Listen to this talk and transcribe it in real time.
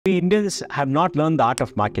We Indians have not learned the art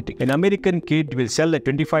of marketing. An American kid will sell a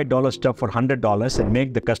 $25 stuff for $100 and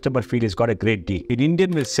make the customer feel he's got a great deal. An Indian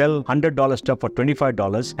will sell $100 stuff for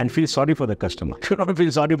 $25 and feel sorry for the customer. You don't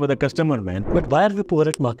feel sorry for the customer, man. But why are we poor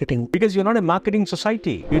at marketing? Because you're not a marketing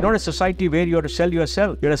society. You're not a society where you have to sell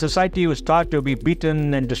yourself. You're a society who start to be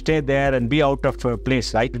beaten and to stay there and be out of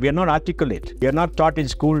place, right? We are not articulate. We are not taught in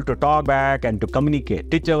school to talk back and to communicate.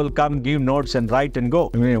 Teacher will come, give notes and write and go.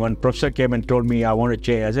 I mean, one professor came and told me, I want to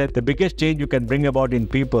change. I said, the biggest change you can bring about in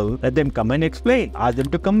people, let them come and explain. Ask them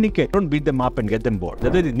to communicate. Don't beat them up and get them bored.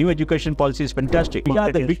 The new education policy is fantastic. We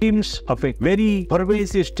are the victims of a very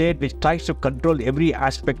pervasive state which tries to control every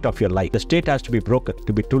aspect of your life. The state has to be broken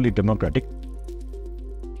to be truly democratic.